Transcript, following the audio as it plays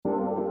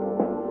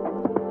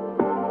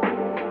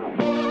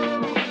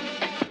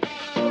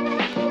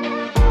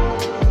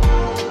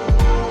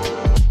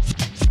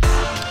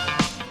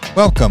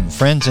Welcome,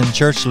 friends and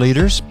church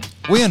leaders.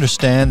 We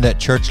understand that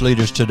church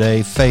leaders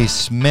today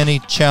face many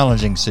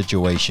challenging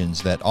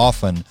situations that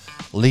often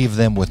leave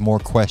them with more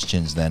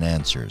questions than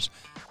answers.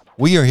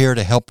 We are here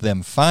to help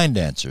them find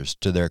answers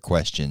to their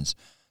questions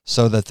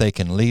so that they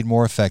can lead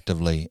more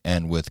effectively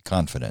and with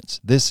confidence.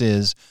 This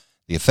is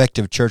the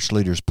Effective Church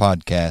Leaders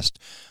Podcast.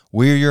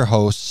 We're your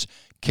hosts,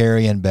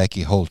 Kerry and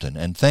Becky Holton,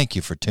 and thank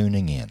you for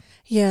tuning in.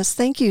 Yes,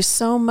 thank you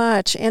so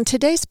much. And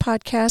today's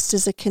podcast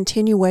is a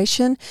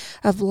continuation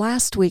of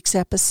last week's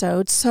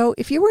episode. So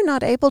if you were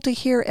not able to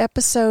hear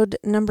episode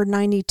number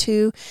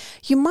 92,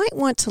 you might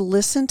want to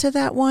listen to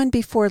that one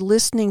before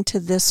listening to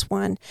this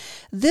one.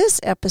 This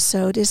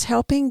episode is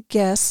helping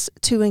guests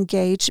to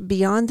engage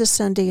beyond the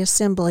Sunday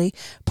assembly,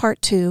 part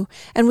 2.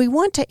 And we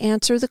want to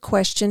answer the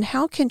question,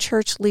 how can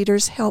church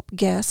leaders help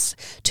guests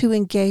to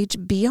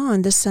engage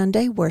beyond the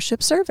Sunday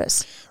worship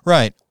service?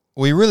 Right.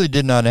 We really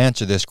did not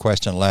answer this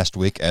question last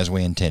week as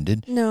we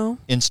intended. No.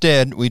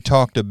 Instead, we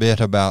talked a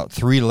bit about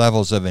 3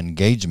 levels of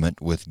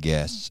engagement with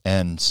guests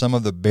and some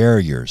of the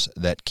barriers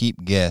that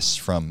keep guests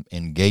from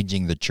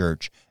engaging the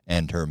church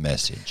and her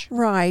message.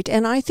 Right,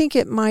 and I think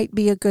it might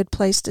be a good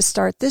place to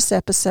start this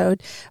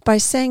episode by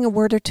saying a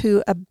word or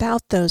two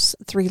about those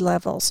 3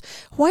 levels.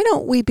 Why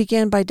don't we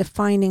begin by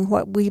defining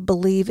what we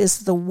believe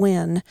is the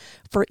win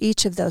for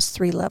each of those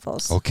 3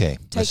 levels? Okay,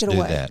 let's Take it do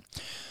away. that.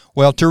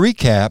 Well, to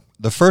recap,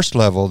 the first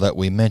level that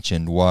we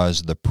mentioned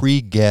was the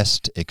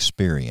pre-guest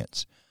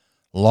experience.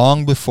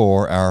 Long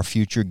before our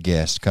future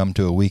guests come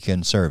to a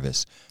weekend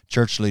service,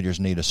 church leaders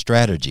need a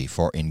strategy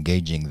for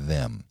engaging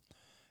them.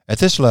 At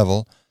this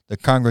level, the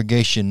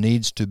congregation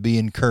needs to be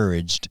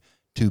encouraged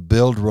to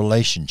build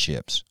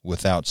relationships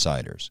with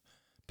outsiders,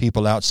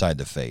 people outside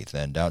the faith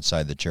and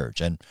outside the church.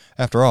 And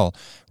after all,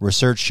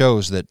 research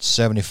shows that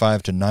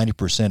 75 to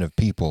 90% of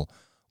people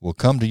will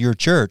come to your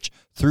church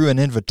through an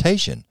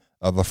invitation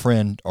of a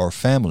friend or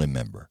family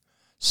member.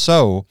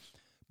 So,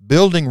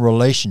 building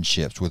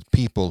relationships with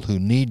people who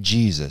need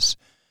Jesus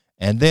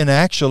and then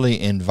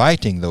actually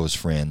inviting those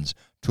friends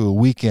to a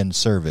weekend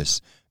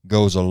service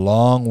goes a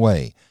long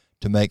way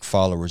to make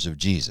followers of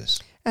Jesus.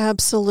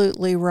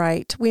 Absolutely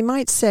right. We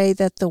might say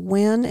that the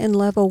win in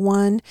level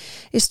 1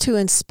 is to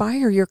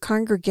inspire your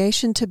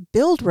congregation to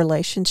build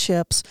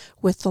relationships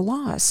with the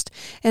lost.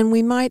 And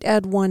we might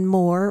add one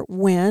more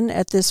win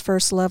at this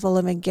first level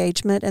of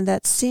engagement, and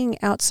that's seeing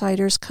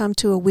outsiders come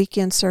to a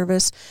weekend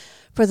service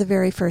for the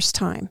very first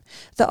time.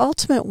 The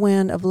ultimate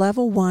win of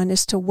level 1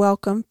 is to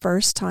welcome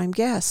first-time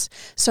guests.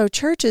 So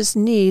churches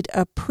need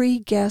a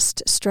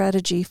pre-guest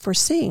strategy for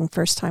seeing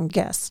first-time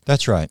guests.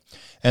 That's right.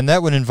 And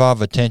that would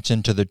involve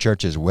attention to the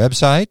church's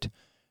website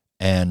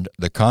and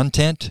the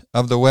content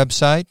of the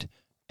website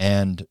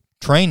and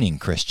training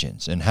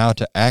Christians in how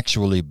to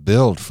actually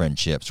build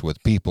friendships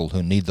with people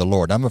who need the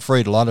Lord. I'm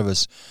afraid a lot of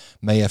us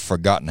may have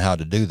forgotten how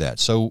to do that.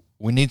 So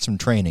we need some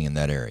training in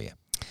that area.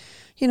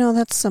 You know,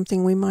 that's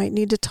something we might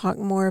need to talk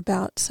more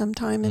about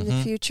sometime in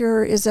the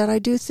future, is that I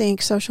do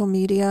think social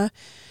media,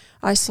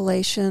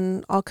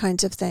 isolation, all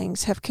kinds of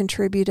things have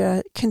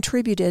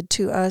contributed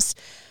to us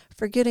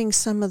forgetting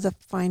some of the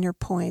finer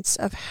points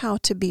of how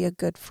to be a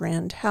good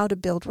friend, how to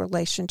build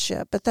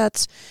relationship. But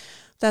that's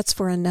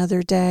for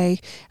another day.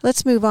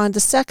 Let's move on.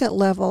 The second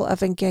level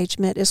of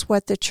engagement is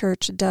what the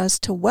church does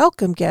to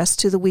welcome guests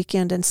to the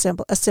weekend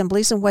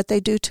assemblies and what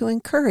they do to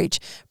encourage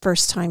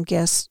first-time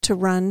guests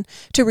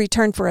to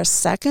return for a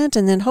second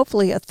and then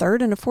hopefully a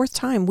third and a fourth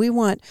time. We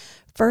want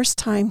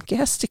first-time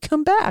guests to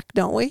come back,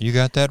 don't we? You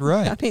got that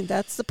right. I mean,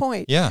 that's the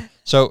point. Yeah.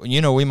 So,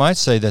 we might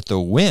say that the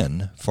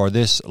win for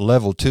this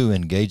level 2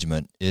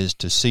 engagement is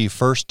to see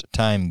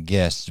first-time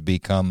guests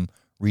become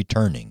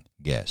returning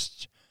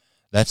guests.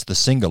 That's the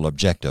single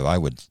objective, I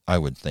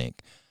would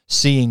think.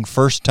 Seeing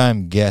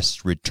first-time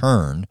guests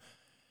return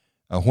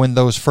when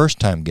those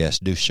first-time guests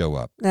do show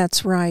up.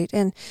 That's right.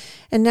 And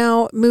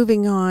now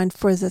moving on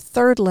for the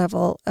third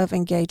level of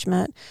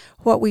engagement,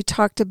 what we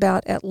talked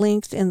about at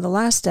length in the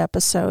last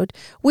episode,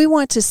 we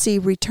want to see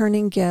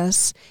returning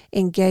guests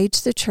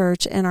engage the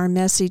church and our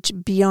message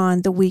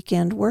beyond the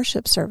weekend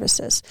worship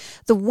services.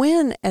 The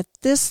win at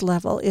this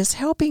level is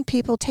helping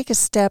people take a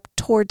step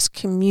towards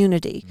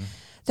community. Mm-hmm.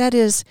 That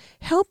is,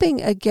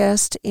 helping a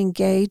guest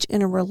engage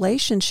in a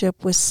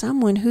relationship with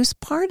someone who's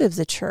part of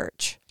the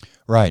church.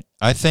 Right.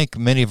 I think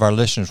many of our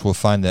listeners will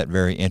find that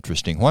very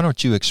interesting. Why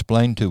don't you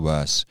explain to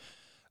us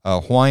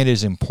why it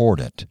is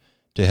important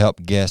to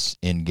help guests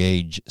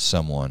engage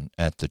someone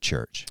at the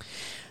church?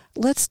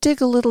 Let's dig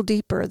a little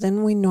deeper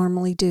than we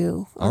normally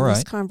do on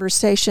this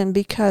conversation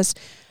because,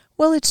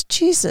 well, it's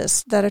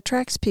Jesus that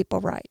attracts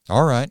people, right?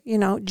 All right.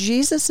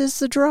 Jesus is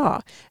the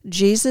draw.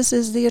 Jesus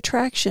is the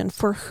attraction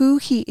for who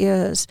he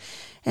is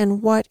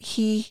and what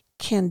he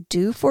can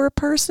do for a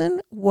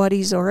person, what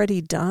he's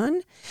already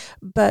done.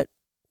 But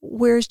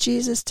where's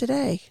Jesus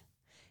today?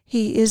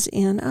 He is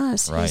in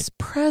us. Right. He's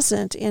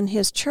present in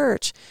his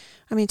church.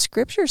 I mean,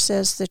 Scripture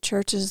says the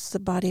church is the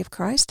body of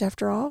Christ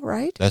after all,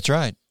 right? That's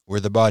right. We're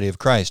the body of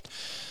Christ.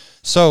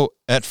 So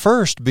at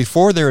first,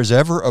 before there is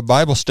ever a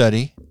Bible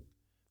study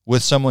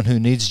with someone who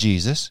needs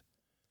Jesus,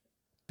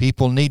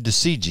 People need to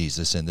see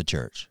Jesus in the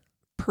church.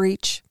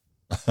 Preach.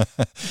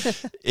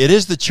 It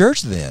is the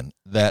church, then,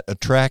 that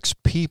attracts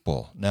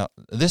people. Now,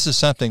 this is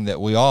something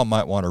that we all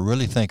might want to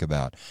really think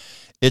about.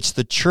 It's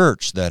the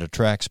church that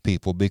attracts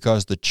people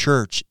because the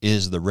church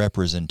is the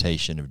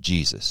representation of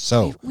Jesus.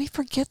 So we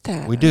forget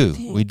that. We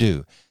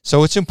do.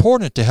 So it's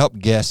important to help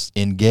guests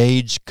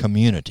engage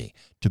community,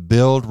 to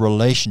build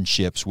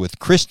relationships with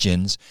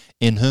Christians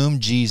in whom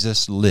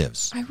Jesus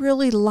lives. I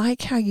really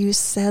like how you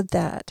said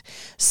that.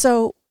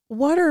 So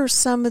what are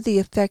some of the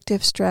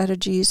effective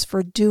strategies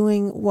for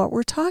doing what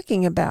we're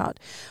talking about?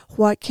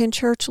 What can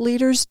church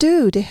leaders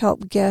do to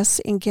help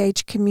guests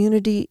engage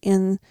community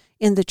in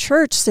the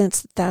church,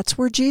 since that's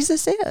where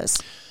Jesus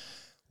is?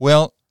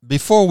 Well,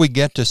 before we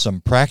get to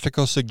some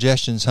practical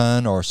suggestions,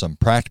 hon, or some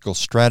practical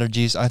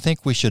strategies, I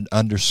think we should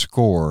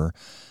underscore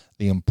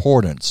the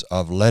importance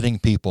of letting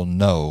people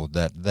know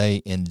that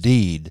they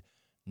indeed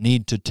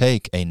need to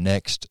take a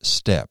next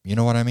step. You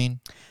know what I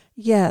mean?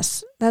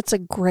 Yes, that's a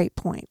great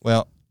point.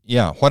 Well,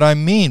 yeah, what I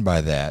mean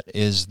by that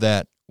is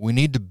that we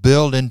need to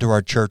build into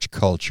our church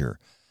culture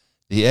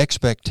the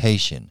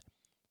expectation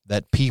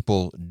that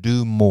people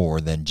do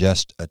more than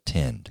just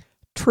attend.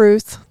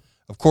 Truth.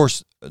 Of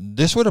course,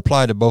 this would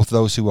apply to both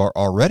those who are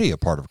already a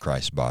part of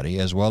Christ's body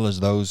as well as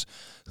those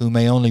who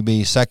may only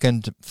be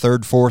second,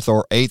 third, fourth,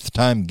 or eighth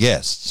time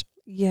guests.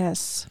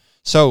 Yes.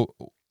 So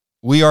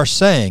we are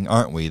saying,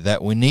 aren't we,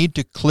 that we need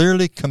to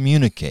clearly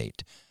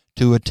communicate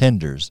to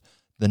attenders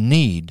the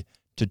need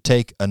to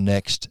take a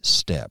next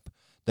step.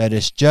 That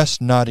it's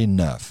just not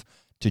enough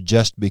to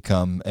just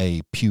become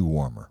a pew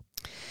warmer.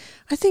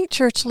 I think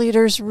church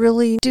leaders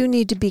really do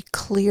need to be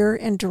clear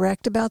and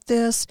direct about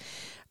this.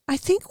 I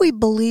think we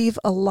believe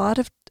a lot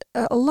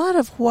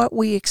of what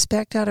we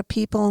expect out of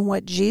people and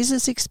what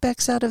Jesus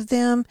expects out of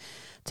them,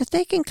 that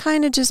they can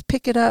kind of just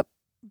pick it up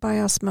by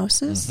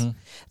osmosis. Mm-hmm.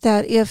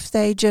 That if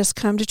they just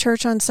come to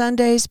church on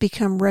Sundays,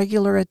 become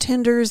regular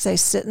attenders, they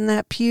sit in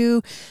that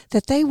pew,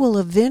 that they will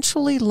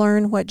eventually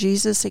learn what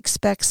Jesus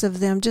expects of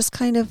them just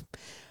kind of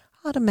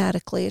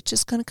automatically. It's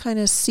just going to kind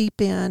of seep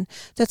in,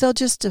 that they'll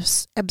just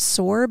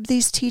absorb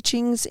these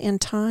teachings in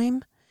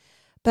time.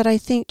 But I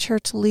think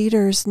church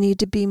leaders need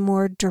to be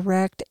more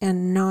direct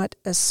and not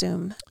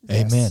assume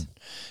this.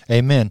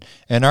 Amen.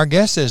 And our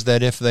guess is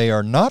that if they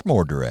are not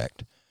more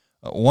direct,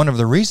 one of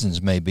the reasons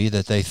may be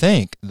that they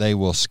think they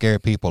will scare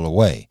people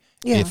away.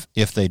 Yeah.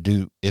 If they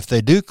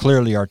do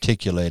clearly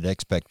articulate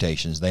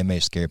expectations, they may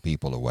scare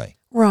people away.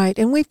 Right.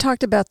 And we've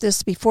talked about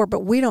this before,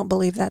 but we don't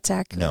believe that's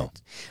accurate. No.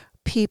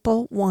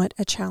 People want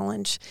a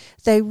challenge.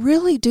 They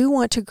really do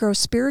want to grow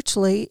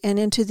spiritually and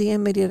into the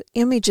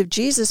image of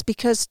Jesus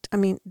because,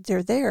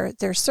 they're there,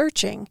 they're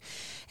searching.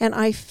 And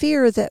I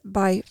fear that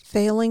by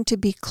failing to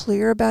be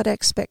clear about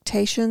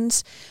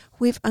expectations,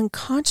 we've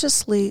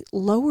unconsciously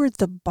lowered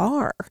the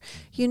bar.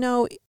 You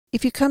know,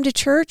 if you come to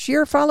church,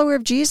 you're a follower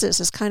of Jesus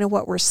is kind of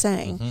what we're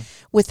saying, mm-hmm.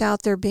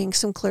 without there being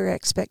some clear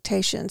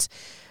expectations.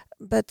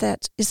 But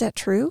is that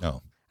true?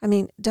 No.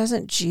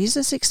 Doesn't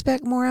Jesus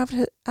expect more out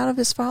of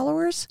his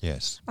followers?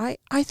 Yes. I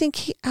think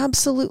he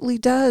absolutely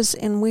does,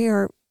 and we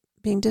are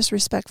being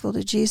disrespectful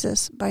to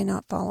Jesus by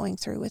not following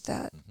through with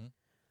that. Mm-hmm.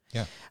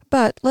 Yeah.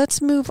 But let's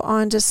move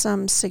on to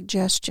some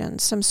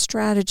suggestions, some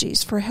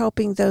strategies for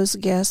helping those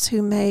guests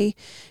who may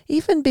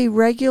even be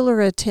regular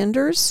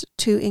attenders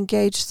to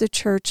engage the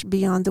church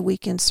beyond the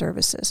weekend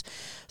services.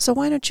 So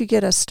why don't you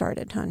get us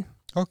started, hon?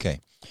 Okay.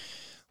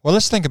 Well,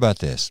 let's think about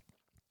this.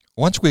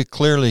 Once we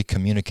clearly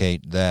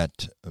communicate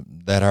that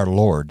our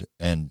Lord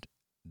and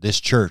this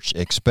church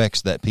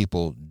expects that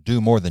people do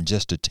more than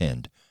just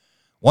attend,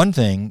 one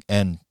thing,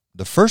 and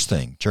the first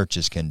thing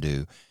churches can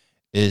do,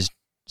 is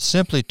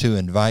simply to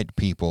invite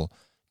people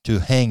to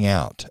hang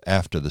out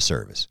after the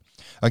service.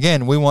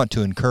 Again, we want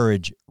to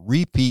encourage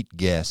repeat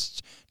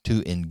guests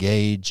to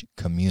engage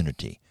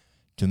community,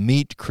 to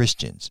meet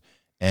Christians,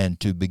 and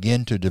to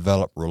begin to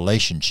develop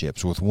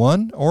relationships with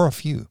one or a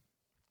few.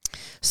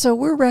 So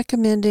we're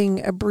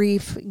recommending a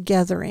brief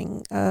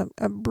gathering,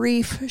 a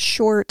brief,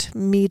 short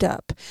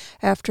meetup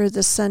after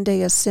the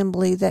Sunday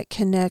assembly that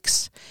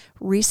connects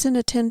recent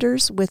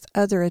attenders with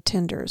other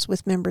attenders,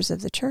 with members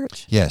of the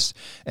church. Yes,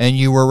 and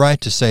you were right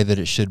to say that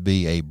it should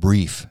be a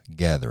brief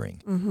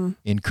gathering. Mm-hmm.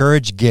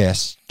 Encourage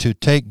guests to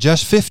take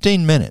just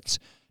 15 minutes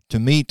to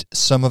meet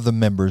some of the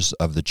members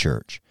of the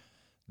church.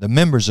 The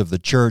members of the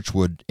church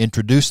would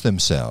introduce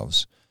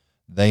themselves.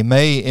 They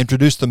may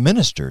introduce the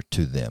minister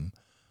to them,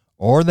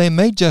 or they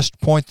may just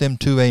point them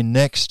to a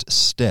next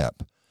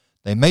step.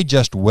 They may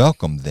just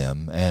welcome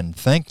them and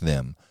thank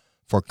them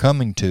for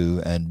coming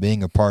to and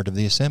being a part of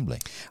the assembly.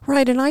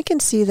 Right, and I can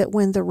see that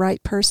when the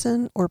right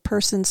person or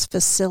persons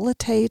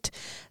facilitate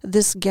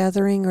this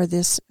gathering or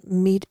this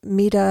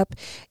meetup,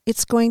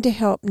 it's going to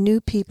help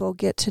new people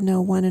get to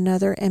know one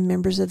another and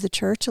members of the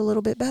church a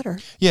little bit better.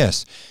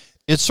 Yes,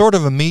 it's sort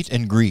of a meet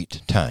and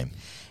greet time.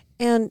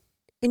 And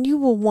you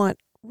will want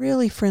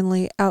really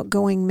friendly,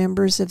 outgoing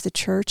members of the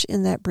church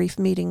in that brief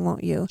meeting,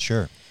 won't you?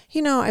 Sure.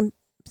 You know, I'm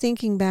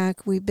thinking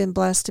back, we've been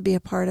blessed to be a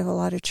part of a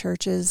lot of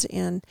churches,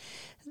 and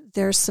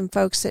there's some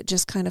folks that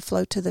just kind of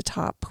float to the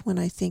top when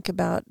I think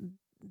about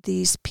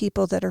these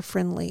people that are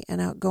friendly and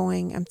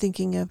outgoing. I'm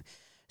thinking of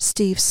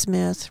Steve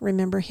Smith.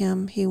 Remember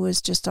him? He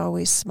was just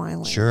always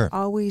smiling, Sure,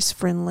 always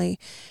friendly,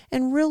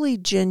 and really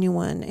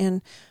genuine.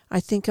 And I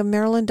think of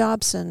Marilyn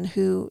Dobson,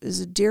 who is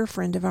a dear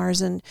friend of ours,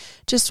 and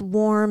just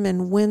warm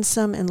and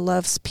winsome and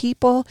loves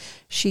people.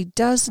 She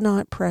does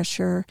not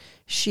pressure.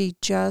 She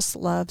just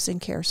loves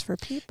and cares for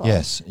people.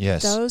 Yes.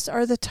 Those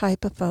are the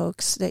type of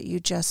folks that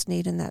you just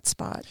need in that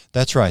spot.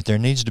 That's right. There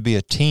needs to be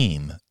a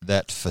team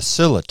that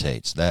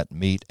facilitates that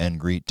meet and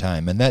greet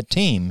time. And that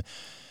team,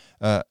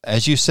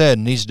 as you said,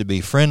 needs to be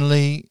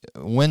friendly,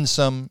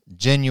 winsome,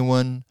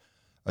 genuine,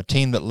 a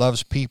team that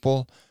loves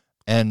people.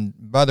 And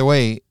by the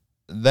way,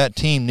 that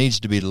team needs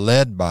to be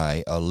led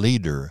by a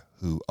leader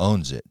who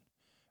owns it.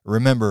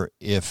 Remember,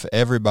 if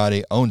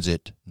everybody owns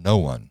it, no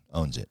one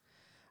owns it.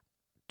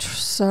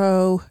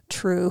 So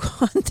true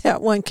on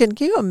that one. Can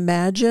you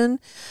imagine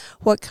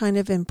what kind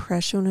of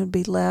impression would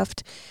be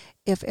left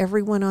if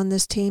everyone on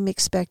this team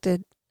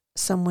expected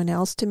someone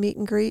else to meet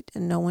and greet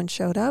and no one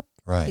showed up?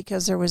 Right.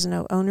 Because there was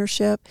no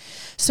ownership.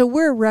 So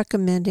we're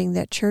recommending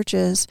that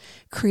churches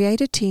create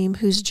a team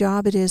whose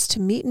job it is to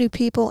meet new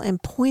people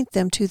and point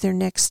them to their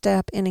next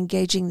step in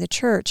engaging the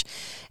church.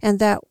 And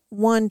that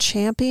one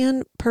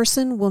champion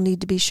person will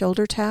need to be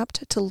shoulder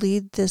tapped to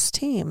lead this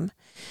team.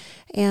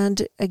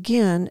 And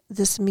again,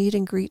 this meet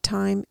and greet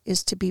time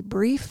is to be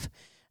brief,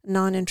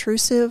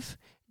 non-intrusive,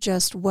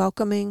 just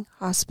welcoming,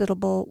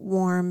 hospitable,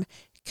 warm,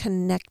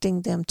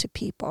 connecting them to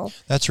people.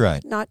 That's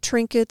right. Not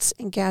trinkets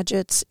and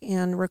gadgets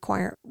and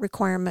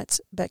requirements,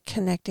 but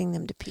connecting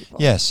them to people.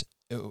 Yes.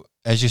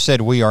 As you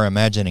said, we are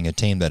imagining a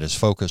team that is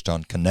focused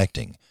on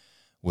connecting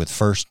with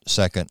first,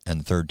 second,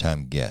 and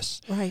third-time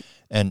guests. Right.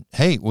 And,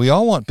 hey, we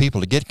all want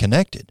people to get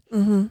connected.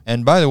 Mm-hmm.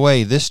 And, by the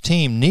way, this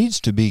team needs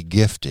to be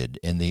gifted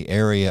in the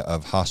area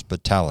of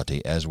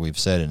hospitality, as we've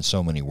said in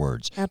so many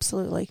words.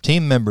 Absolutely.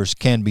 Team members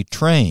can be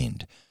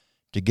trained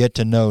to get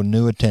to know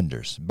new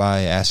attenders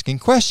by asking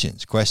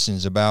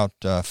questions about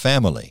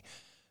family,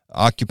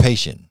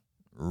 occupation,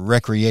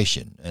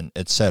 recreation, and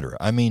etc.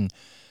 I mean,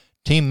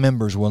 team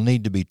members will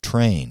need to be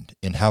trained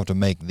in how to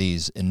make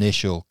these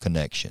initial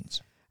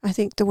connections. I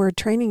think the word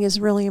training is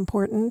really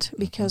important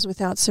because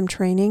without some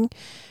training,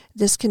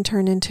 this can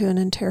turn into an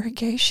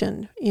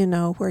interrogation,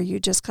 where you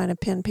just kind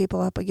of pin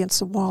people up against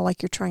the wall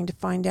like you're trying to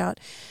find out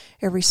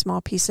every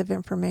small piece of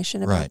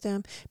information about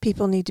them.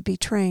 People need to be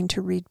trained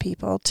to read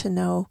people, to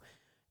know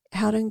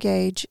how to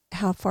engage,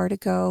 how far to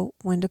go,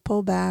 when to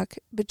pull back,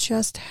 but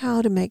just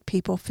how to make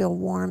people feel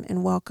warm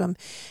and welcome.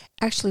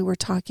 Actually, we're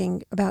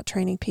talking about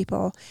training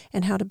people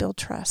and how to build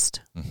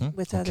trust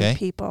with other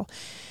people.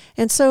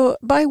 And so,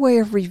 by way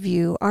of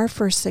review, our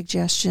first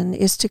suggestion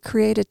is to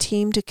create a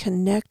team to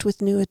connect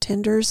with new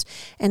attenders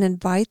and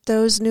invite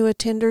those new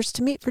attenders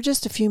to meet for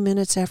just a few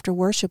minutes after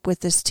worship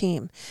with this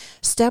team.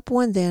 Step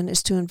one, then,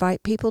 is to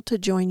invite people to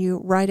join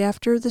you right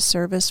after the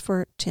service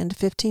for 10 to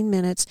 15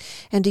 minutes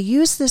and to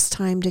use this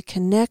time to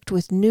connect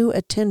with new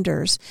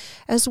attenders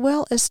as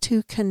well as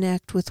to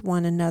connect with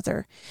one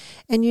another.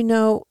 And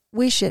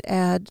we should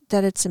add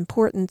that it's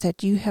important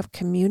that you have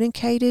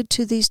communicated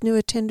to these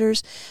new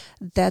attenders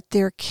that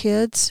their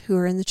kids who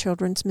are in the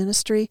children's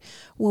ministry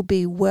will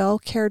be well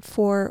cared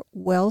for,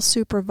 well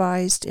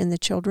supervised in the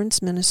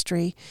children's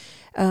ministry.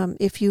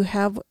 If you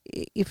have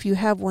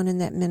one in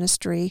that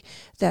ministry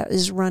that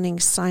is running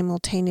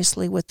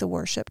simultaneously with the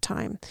worship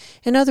time.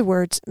 In other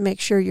words,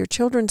 make sure your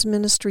children's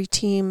ministry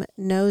team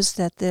knows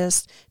that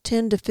this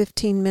 10 to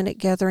 15 minute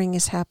gathering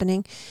is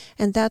happening,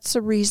 and that's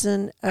the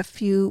reason a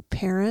few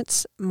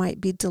parents might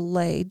be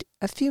delayed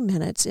a few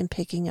minutes in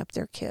picking up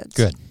their kids.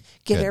 Good.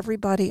 Get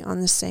everybody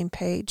on the same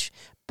page,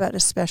 but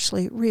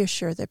especially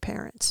reassure their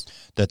parents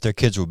that their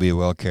kids will be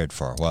well cared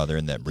for while they're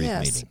in that brief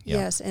meeting.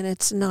 Yes, and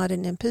it's not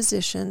an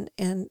imposition,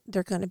 and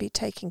they're going to be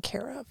taken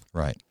care of.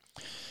 Right.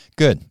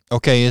 Good.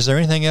 Okay, is there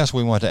anything else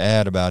we want to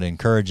add about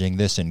encouraging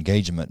this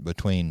engagement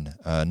between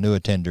new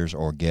attenders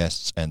or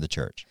guests and the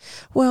church?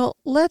 Well,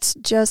 let's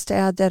just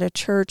add that a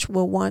church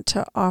will want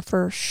to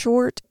offer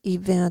short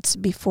events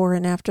before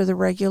and after the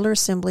regular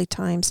assembly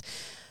times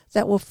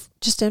that will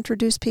just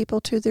introduce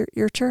people to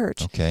your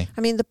church. Okay.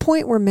 I mean, the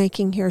point we're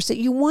making here is that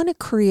you want to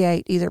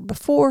create, either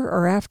before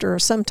or after or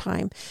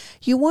sometime,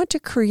 you want to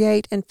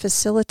create and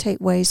facilitate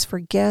ways for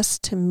guests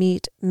to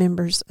meet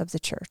members of the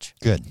church.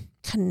 Good.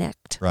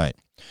 Connect. Right.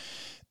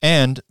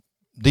 And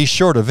these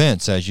short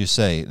events, as you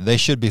say, they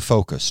should be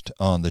focused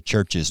on the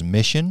church's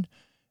mission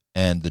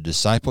and the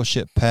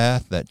discipleship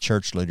path that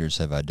church leaders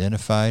have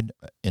identified.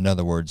 In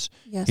other words,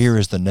 Here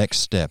is the next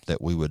step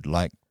that we would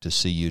like to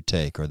see you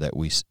take, or that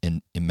we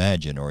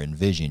imagine or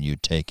envision you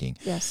taking.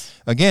 Yes.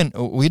 Again,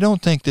 we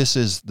don't think this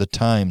is the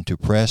time to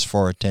press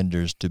for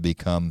attenders to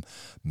become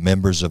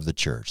members of the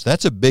church.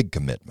 That's a big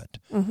commitment.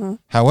 Mm-hmm.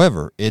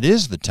 However, it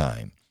is the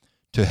time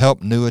to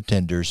help new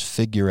attenders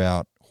figure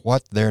out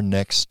what their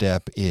next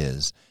step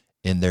is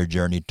in their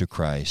journey to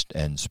Christ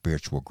and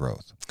spiritual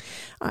growth.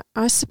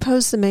 I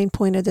suppose the main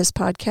point of this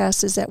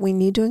podcast is that we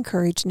need to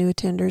encourage new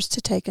attenders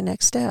to take a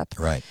next step.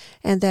 Right.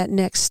 And that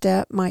next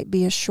step might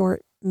be a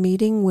short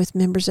meeting with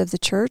members of the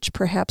church,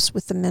 perhaps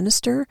with the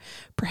minister,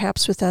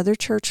 perhaps with other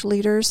church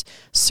leaders,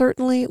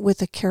 certainly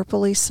with a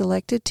carefully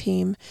selected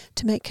team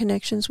to make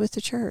connections with the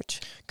church.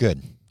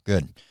 Good.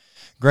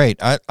 Great.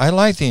 I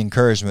like the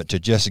encouragement to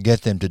just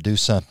get them to do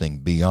something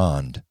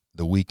beyond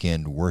the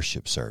weekend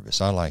worship service.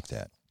 I like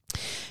that.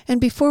 And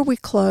before we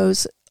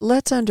close,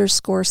 let's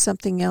underscore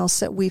something else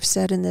that we've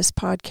said in this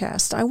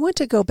podcast. I want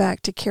to go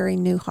back to Kerry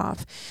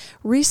Newhoff.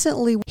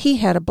 Recently, he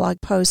had a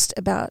blog post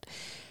about,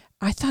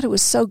 I thought it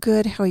was so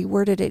good how he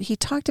worded it. He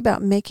talked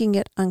about making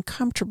it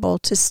uncomfortable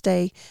to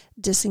stay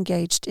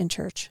disengaged in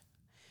church.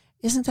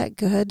 Isn't that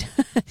good?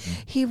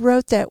 He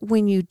wrote that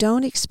when you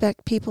don't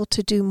expect people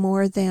to do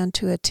more than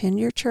to attend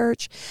your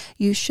church,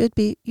 you shouldn't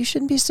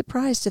be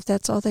surprised if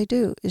that's all they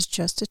do is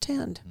just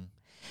attend.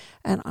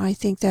 And I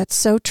think that's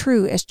so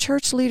true. As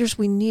church leaders,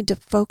 we need to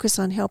focus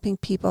on helping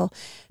people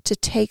to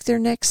take their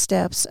next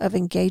steps of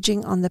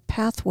engaging on the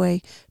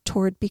pathway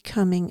toward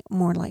becoming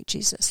more like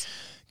Jesus.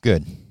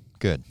 Good.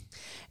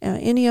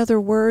 Any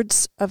other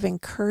words of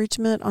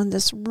encouragement on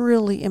this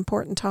really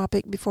important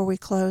topic before we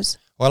close?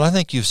 Well, I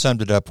think you've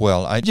summed it up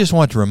well. I just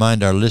want to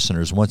remind our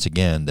listeners once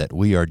again that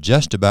we are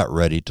just about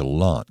ready to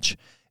launch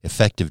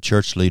Effective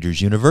Church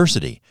Leaders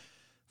University.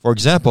 For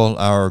example,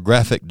 our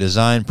graphic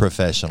design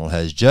professional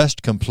has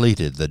just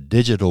completed the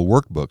digital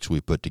workbooks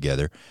we put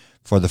together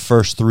for the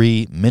first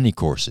 3 mini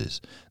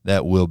courses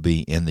that will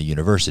be in the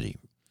university.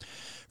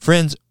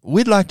 Friends,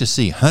 we'd like to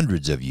see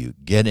hundreds of you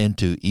get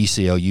into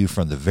ECLU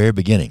from the very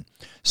beginning.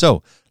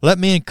 So let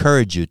me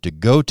encourage you to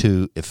go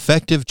to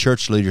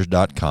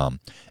effectivechurchleaders.com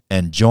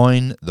and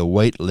join the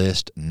wait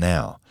list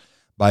now.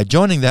 By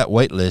joining that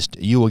wait list,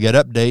 you will get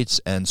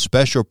updates and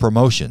special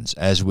promotions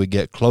as we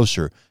get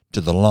closer to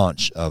the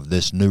launch of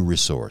this new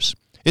resource.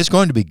 It's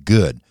going to be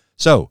good.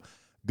 So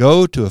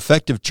go to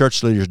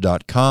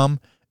effectivechurchleaders.com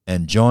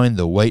and join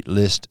the wait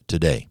list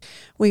today.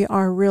 We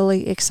are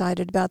really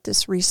excited about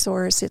this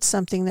resource. It's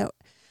something that,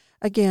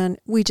 again,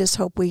 we just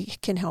hope we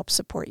can help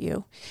support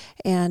you.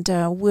 And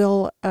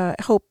we'll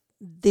hope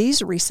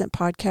these recent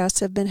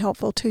podcasts have been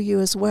helpful to you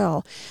as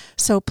well.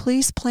 So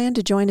please plan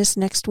to join us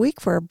next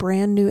week for a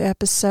brand new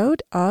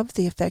episode of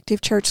the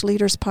Effective Church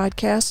Leaders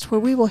Podcast,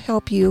 where we will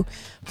help you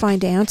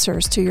find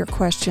answers to your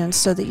questions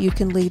so that you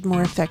can lead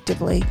more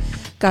effectively.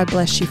 God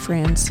bless you,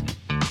 friends.